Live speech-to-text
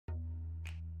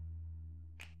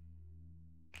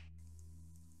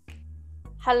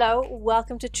Hello,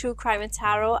 welcome to True Crime and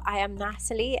Tarot. I am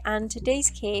Natalie and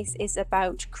today's case is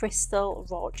about Crystal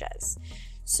Rogers.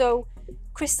 So,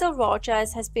 Crystal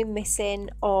Rogers has been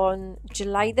missing on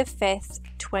July the 5th,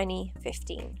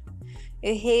 2015.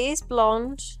 Her hair is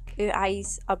blonde, her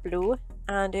eyes are blue,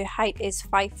 and her height is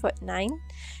 5'9",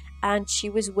 and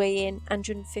she was weighing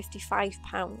 155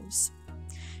 pounds.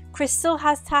 Crystal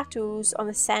has tattoos on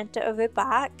the centre of her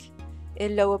back, her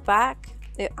lower back,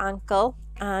 her ankle,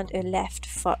 and her left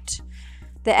foot.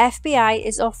 The FBI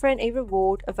is offering a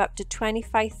reward of up to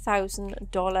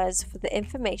 $25,000 for the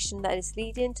information that is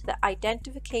leading to the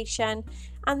identification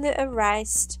and the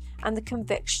arrest and the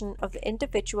conviction of the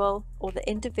individual or the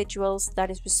individuals that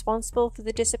is responsible for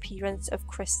the disappearance of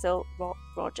Crystal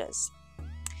Rogers.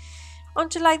 On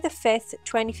July the 5th,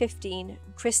 2015,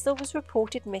 Crystal was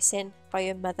reported missing by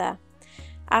her mother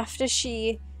after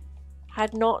she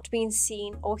had not been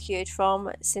seen or heard from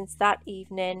since that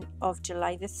evening of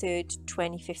July the 3rd,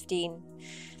 2015.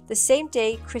 The same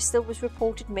day Crystal was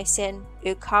reported missing,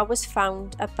 her car was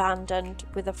found abandoned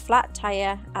with a flat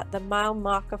tyre at the mile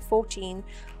marker 14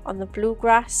 on the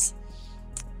Bluegrass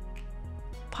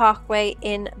Parkway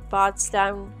in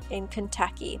Bardstown in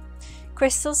Kentucky.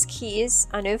 Crystal's keys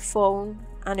and her phone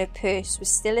and her purse were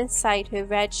still inside her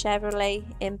red Chevrolet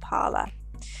Impala.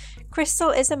 Crystal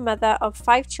is a mother of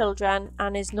 5 children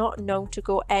and is not known to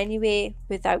go anywhere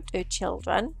without her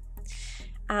children.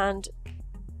 And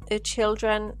her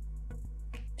children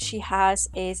she has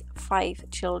is 5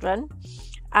 children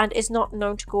and is not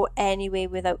known to go anywhere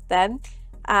without them.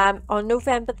 On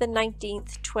November the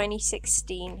 19th,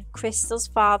 2016, Crystal's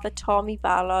father, Tommy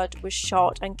Ballard, was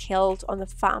shot and killed on the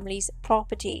family's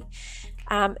property.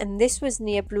 And this was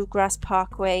near Bluegrass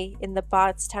Parkway in the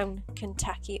Bardstown,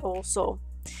 Kentucky also.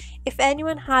 If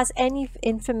anyone has any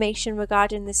information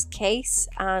regarding this case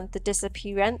and the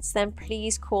disappearance, then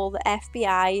please call the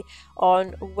FBI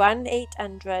on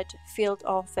 1-800 Field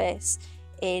Office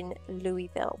in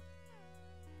Louisville.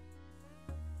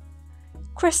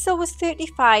 Crystal was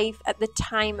 35 at the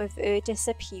time of her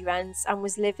disappearance and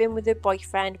was living with her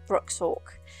boyfriend Brooks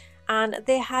Hawk. And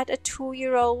they had a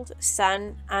 2-year-old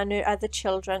son and her other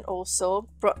children also.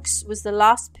 Brooks was the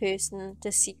last person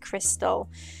to see Crystal.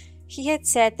 He had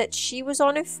said that she was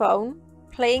on her phone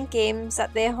playing games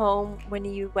at their home when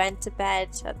he went to bed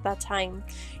at that time.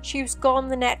 She was gone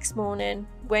the next morning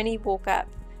when he woke up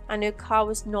and her car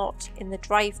was not in the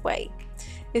driveway.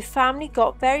 Her family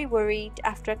got very worried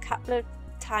after a couple of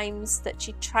times that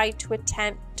she tried to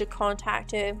attempt to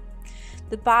contact her.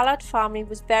 The Ballard family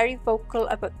was very vocal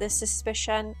about the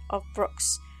suspicion of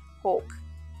Brooks Hawk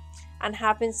and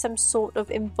having some sort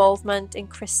of involvement in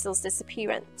Crystal's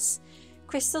disappearance.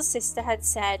 Crystal's sister had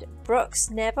said Brooks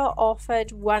never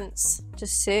offered once to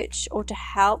search or to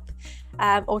help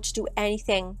or to do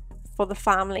anything for the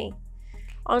family.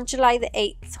 On July the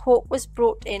 8th, Hawk was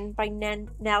brought in by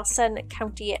Nelson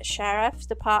County Sheriff's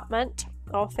Department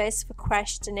office for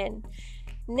questioning.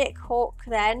 Nick Hawk,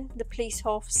 then the police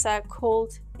officer,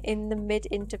 called in the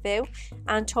mid-interview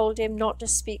and told him not to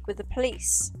speak with the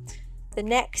police. The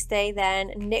next day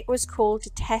then, Nick was called to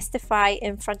testify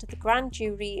in front of the grand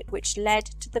jury, which led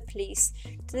to the police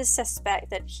to the suspect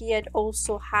that he had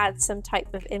also had some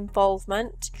type of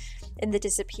involvement in the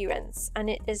disappearance. And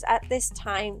it is at this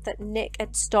time that Nick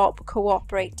had stopped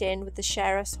cooperating with the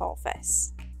sheriff's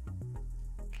office.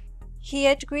 He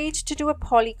had agreed to do a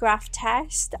polygraph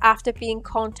test after being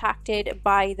contacted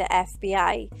by the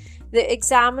FBI. The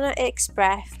examiner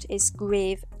expressed his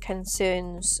grave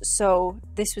concerns. So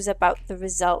this was about the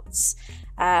results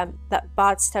that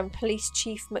Bardstown Police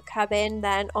Chief McCubbin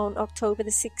then on October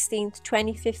the 16th,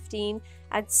 2015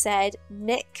 had said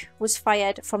Nick was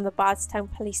fired from the Bardstown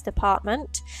Police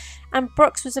Department and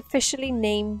Brooks was officially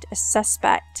named a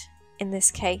suspect in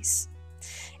this case.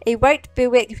 A white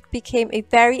Buick became a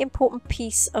very important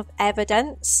piece of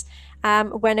evidence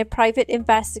when a private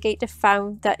investigator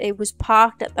found that it was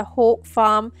parked at the Hawk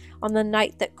farm on the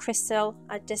night that Crystal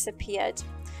had disappeared.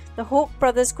 The Hawk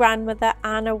brothers' grandmother,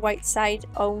 Anna Whiteside,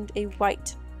 owned a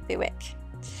white Buick,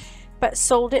 but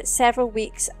sold it several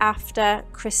weeks after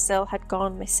Crystal had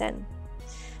gone missing.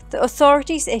 The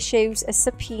authorities issued a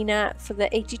subpoena for the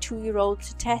 82-year-old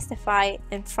to testify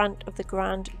in front of the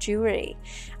grand jury,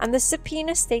 and the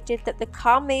subpoena stated that the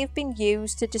car may have been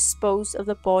used to dispose of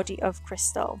the body of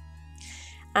Crystal,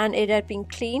 and it had been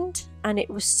cleaned and it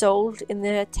was sold in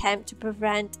the attempt to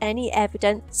prevent any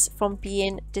evidence from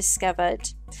being discovered.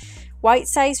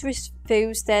 Whiteside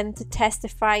refused then to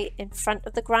testify in front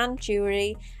of the grand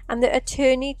jury, and the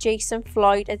attorney Jason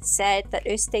Floyd had said that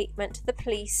her statement to the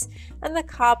police and the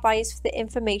car buyers for the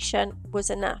information was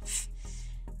enough.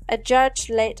 A judge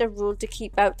later ruled to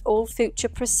keep out all future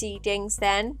proceedings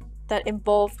then that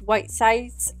involved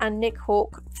Whitesides and Nick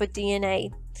Hawke for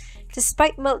DNA,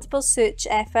 despite multiple search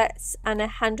efforts and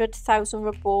 $100,000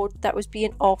 reward that was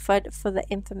being offered for the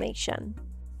information.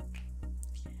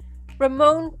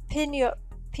 Ramon Pinheiro,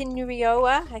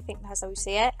 I think that's how you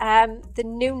say it, the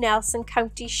new Nelson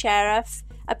County Sheriff,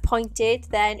 appointed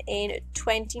then in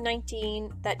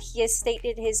 2019, that he has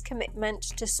stated his commitment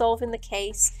to solving the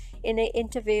case in an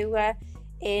interview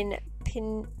in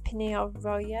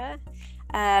Pinheiro.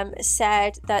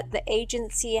 Said that the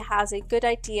agency has a good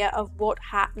idea of what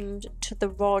happened to the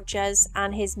Rogers,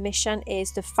 and his mission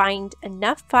is to find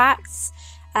enough facts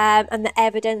and the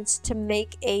evidence to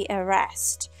make an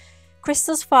arrest.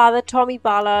 Crystal's father, Tommy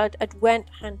Ballard, had went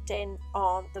hunting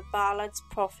on the Ballard's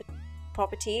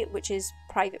property, which is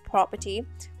private property,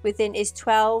 within his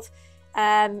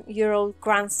 12-year-old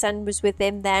grandson was with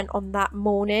him then on that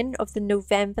morning of the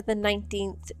November the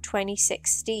 19th,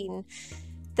 2016.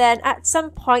 Then at some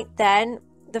point then,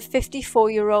 the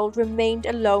 54-year-old remained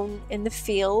alone in the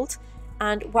field,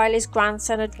 and while his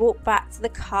grandson had walked back to the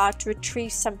car to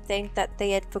retrieve something that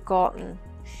they had forgotten.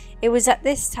 It was at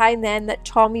this time then that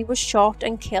Tommy was shot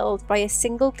and killed by a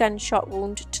single gunshot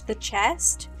wound to the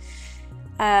chest.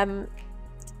 And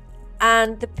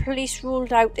the police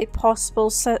ruled out a possible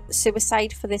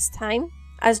suicide for this time,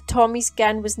 as Tommy's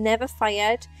gun was never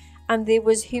fired, and there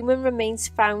was human remains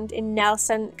found in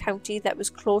Nelson County that was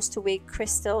close to where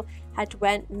Crystal had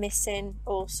went missing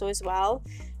also as well,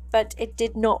 but it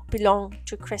did not belong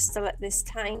to Crystal at this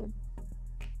time.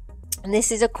 And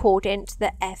this is according to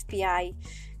the FBI.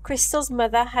 Crystal's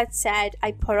mother had said,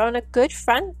 "I put on a good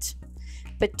front,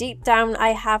 but deep down I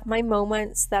have my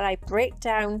moments that I break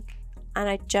down and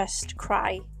I just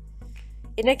cry."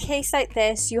 In a case like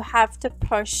this, you have to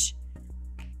push.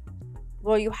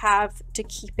 Well, you have to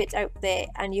keep it out there,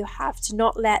 and you have to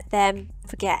not let them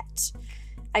forget.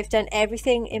 I've done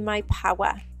everything in my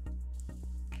power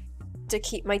to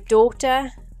keep my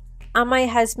daughter and my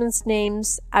husband's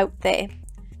names out there.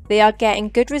 They are getting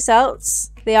good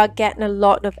results. They are getting a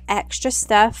lot of extra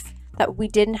stuff that we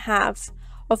didn't have.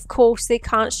 Of course, they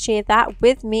can't share that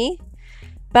with me,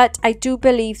 but I do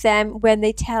believe them when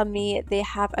they tell me they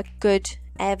have a good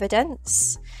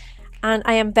evidence. And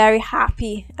I am very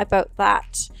happy about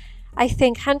that. I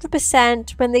think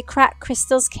 100% when they crack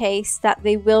Crystal's case that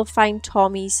they will find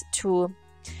Tommy's too.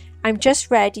 I'm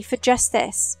just ready for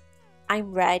justice.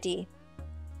 I'm ready.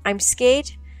 I'm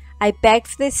scared. I beg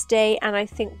for this day, and I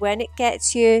think when it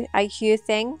gets here, I hear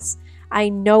things I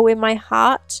know in my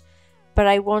heart, but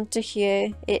I want to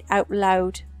hear it out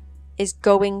loud. Is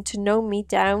going to know me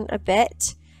down a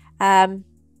bit,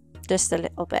 just a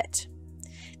little bit.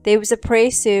 There was a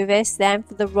prayer service then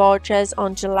for the Rogers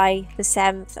on July the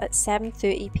 7th at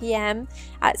 7:30 p.m.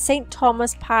 at St.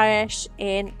 Thomas Parish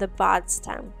in the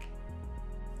Bardstown.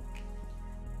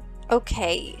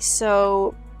 Okay,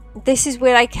 so this is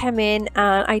where I came in,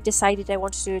 and I decided I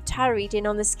wanted to do a tarot reading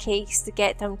on this case to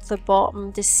get down to the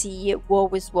bottom to see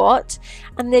what was what.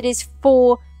 And there is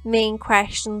 4 main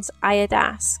questions I had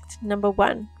asked. Number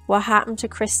 1, what happened to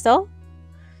Crystal?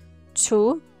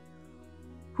 2,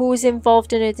 who was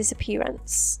involved in her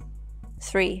disappearance?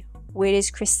 3, where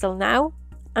is Crystal now?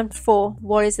 And 4,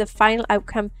 what is the final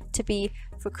outcome to be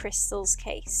for Crystal's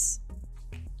case?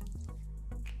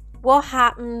 What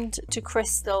happened to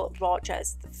Crystal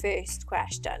Rogers? The first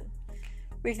question.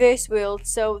 Reverse world.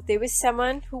 So there was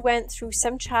someone who went through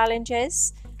some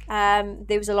challenges.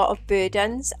 There was a lot of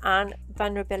burdens and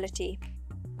vulnerability.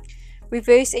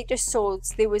 Reverse 8 of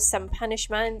Swords. There was some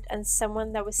punishment and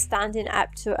someone that was standing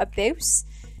up to abuse.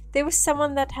 There was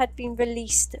someone that had been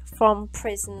released from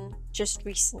prison just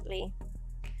recently.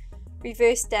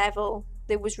 Reverse Devil.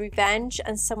 There was revenge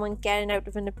and someone getting out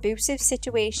of an abusive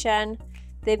situation.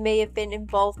 There may have been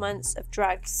involvements of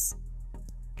drugs.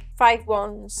 5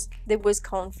 Wands. There was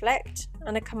conflict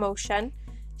and a commotion,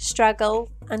 struggle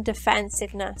and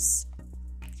defensiveness.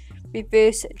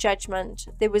 Reverse Judgment.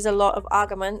 There was a lot of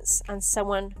arguments and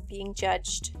someone being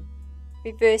judged.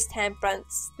 Reverse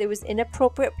Temperance. There was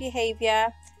inappropriate behaviour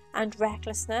and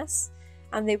recklessness,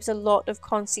 and there was a lot of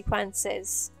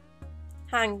consequences.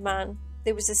 Hanged Man.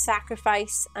 There was a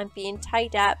sacrifice and being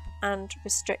tied up and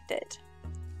restricted.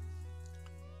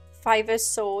 5 of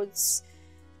Swords.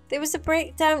 There was a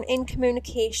breakdown in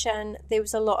communication. There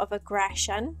was a lot of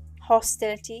aggression,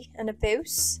 hostility and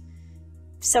abuse.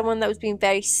 Someone that was being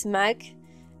very smug.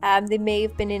 They may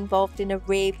have been involved in a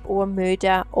rape or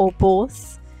murder or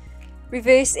both.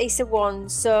 Reverse Ace of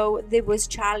Wands. So there was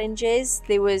challenges,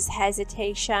 there was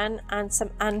hesitation and some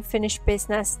unfinished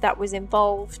business that was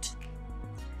involved.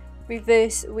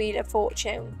 Reverse Wheel of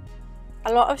Fortune.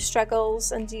 A lot of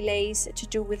struggles and delays to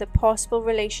do with a possible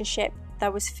relationship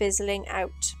that was fizzling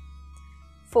out.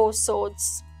 Four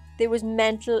Swords. There was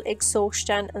mental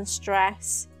exhaustion and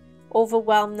stress,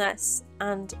 overwhelmness,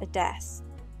 and a death.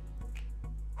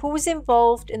 Who was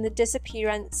involved in the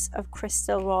disappearance of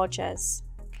Crystal Rogers?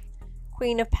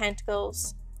 Queen of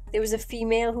Pentacles. There was a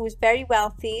female who was very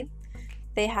wealthy.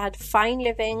 They had fine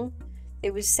living.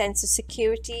 There was sense of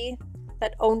security,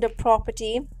 that owned a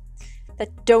property,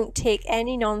 that don't take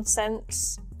any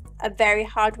nonsense, a very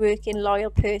hardworking, loyal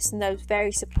person that was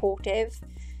very supportive,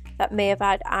 that may have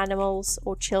had animals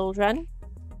or children.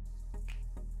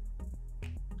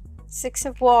 Six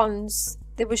of Wands.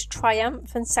 There was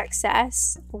triumph and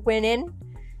success, winning.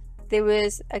 There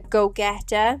was a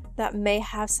go-getter that may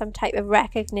have some type of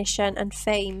recognition and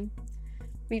fame.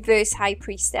 Reverse High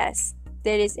Priestess.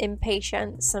 There is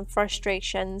impatience and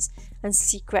frustrations and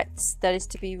secrets that is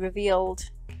to be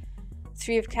revealed.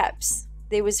 Three of Cups.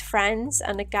 There was friends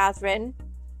and a gathering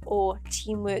or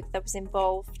teamwork that was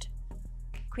involved.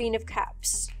 Queen of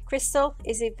Cups. Crystal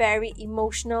is a very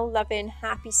emotional, loving,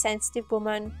 happy, sensitive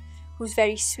woman who's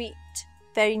very sweet,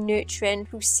 very nurturing,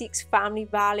 who seeks family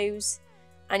values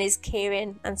and is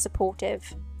caring and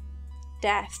supportive.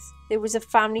 Death. There was a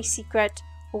family secret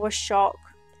or a shock.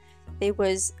 There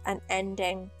was an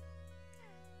ending.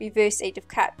 Reverse Eight of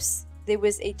Cups. There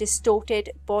was a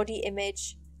distorted body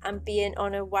image and being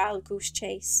on a wild goose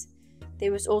chase.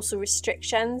 There was also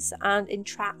restrictions and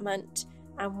entrapment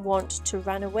and want to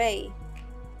run away.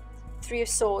 Three of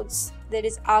Swords. There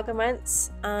is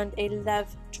arguments and a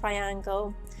love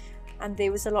triangle, and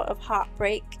there was a lot of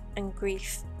heartbreak and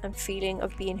grief and feeling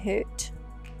of being hurt.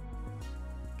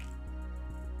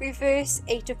 Reverse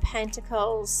Eight of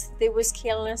Pentacles. There was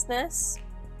carelessness,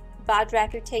 bad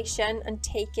reputation, and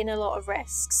taking a lot of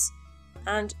risks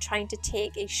and trying to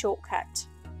take a shortcut.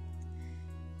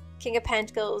 King of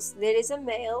Pentacles. There is a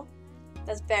male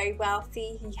that's very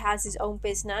wealthy. He has his own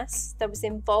business that was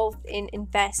involved in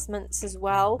investments as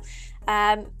well.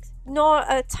 Not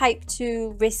a type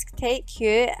to risk take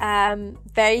here.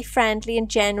 Very friendly and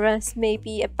generous.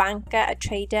 Maybe a banker, a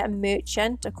trader, a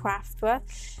merchant, a crafter.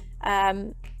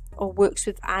 Or works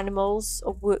with animals,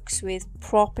 or works with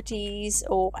properties,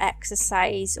 or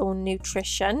exercise, or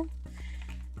nutrition.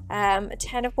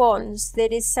 Ten of Wands. There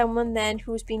is someone then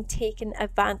who's been taken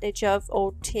advantage of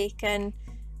or taken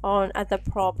on other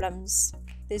problems.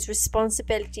 There's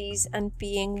responsibilities and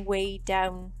being weighed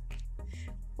down.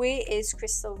 Where is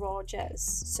Crystal Rogers?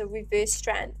 So reverse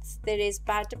Strength. There is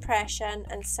bad depression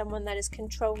and someone that is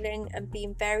controlling and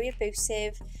being very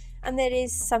abusive, and there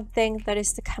is something that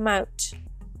is to come out.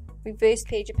 Reverse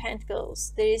Page of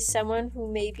Pentacles. There is someone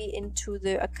who may be into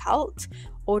the occult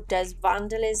or does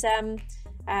vandalism,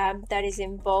 that is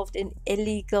involved in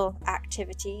illegal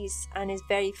activities and is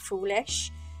very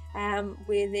foolish,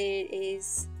 where there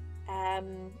is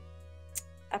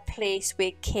a place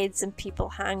where kids and people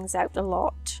hangs out a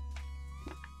lot.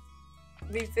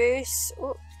 Reverse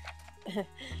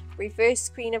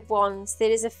Queen of Wands.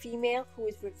 There is a female who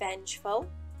is revengeful,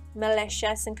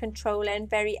 malicious and controlling,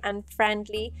 very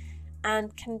unfriendly,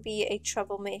 and can be a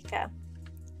troublemaker.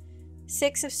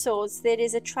 Six of Swords. There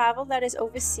is a travel that is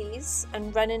overseas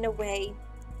and running away.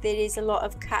 There is a lot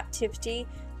of captivity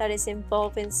that is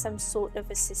involving some sort of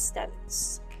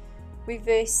assistance.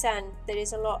 Reverse Sun. There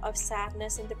is a lot of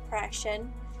sadness and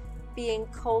depression, being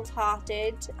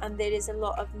cold-hearted, and there is a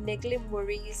lot of niggling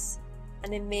worries,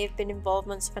 and there may have been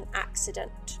involvements of an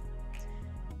accident.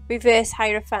 Reverse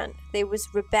Hierophant. There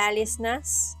was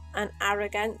rebelliousness and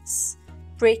arrogance,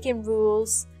 breaking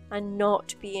rules and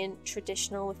not being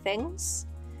traditional with things.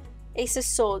 Ace of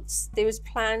Swords. There was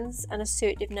plans and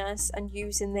assertiveness and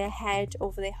using their head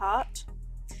over their heart.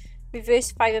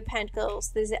 Reverse Five of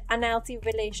Pentacles. There's an unhealthy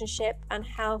relationship and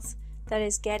health that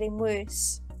is getting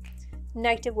worse.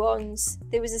 Knight of Wands.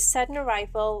 There was a sudden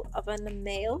arrival of a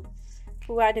male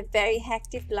who had a very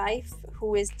hectic life,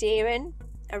 who is daring,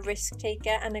 a risk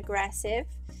taker and aggressive,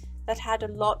 that had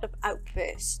a lot of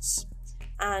outbursts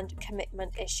and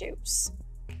commitment issues.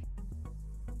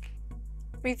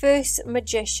 Reverse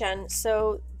Magician.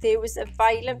 So there was a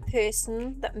violent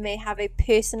person that may have a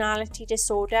personality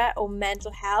disorder or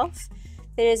mental health.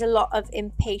 There is a lot of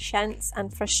impatience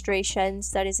and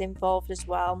frustrations that is involved as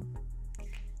well.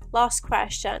 Last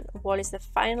question. What is the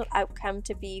final outcome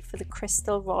to be for the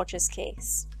Crystal Rogers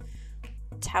case?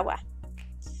 Tower.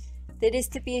 There is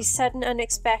to be a sudden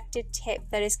unexpected tip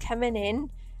that is coming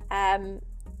in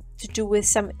to do with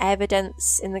some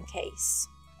evidence in the case.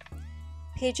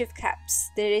 Page of Cups.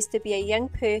 There is to be a young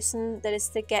person that is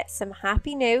to get some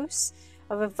happy news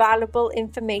of valuable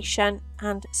information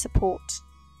and support.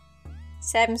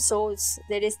 7 Swords,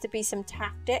 there is to be some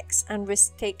tactics and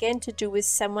risk taken to do with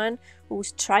someone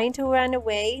who's trying to run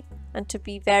away and to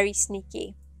be very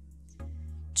sneaky.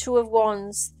 2 of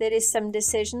Wands, there is some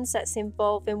decisions that's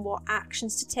involved in what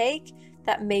actions to take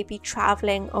that may be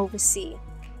travelling overseas.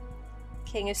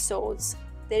 King of Swords,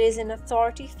 there is an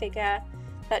authority figure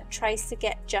that tries to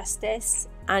get justice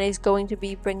and is going to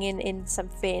be bringing in some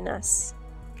fairness.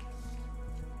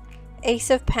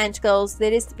 Ace of Pentacles,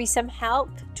 there is to be some help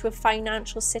to a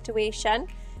financial situation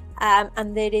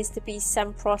and there is to be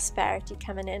some prosperity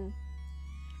coming in.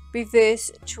 Reverse,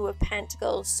 2 of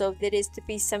Pentacles, so there is to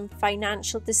be some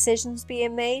financial decisions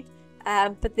being made,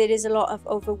 but there is a lot of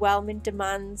overwhelming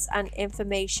demands and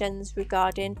informations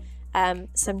regarding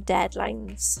some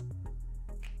deadlines.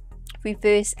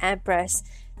 Reverse Empress,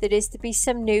 there is to be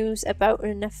some news about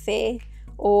an affair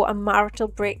or a marital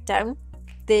breakdown.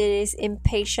 There is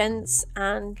impatience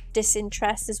and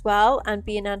disinterest as well, and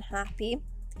being unhappy.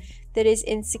 There is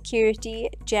insecurity,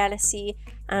 jealousy,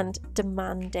 and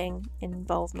demanding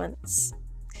involvements.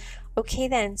 Okay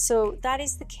then, so that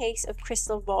is the case of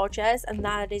Crystal Rogers, and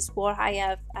that is what I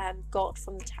have got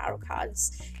from the tarot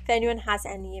cards. If anyone has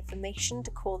any information,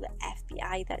 to call the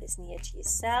FBI that is near to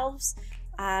yourselves.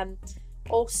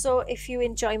 Also, if you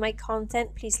enjoy my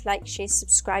content, please like, share,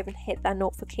 subscribe and hit that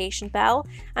notification bell.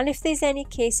 And if there's any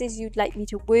cases you'd like me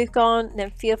to work on, then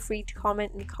feel free to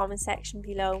comment in the comment section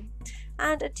below.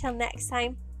 And until next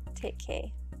time, take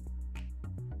care.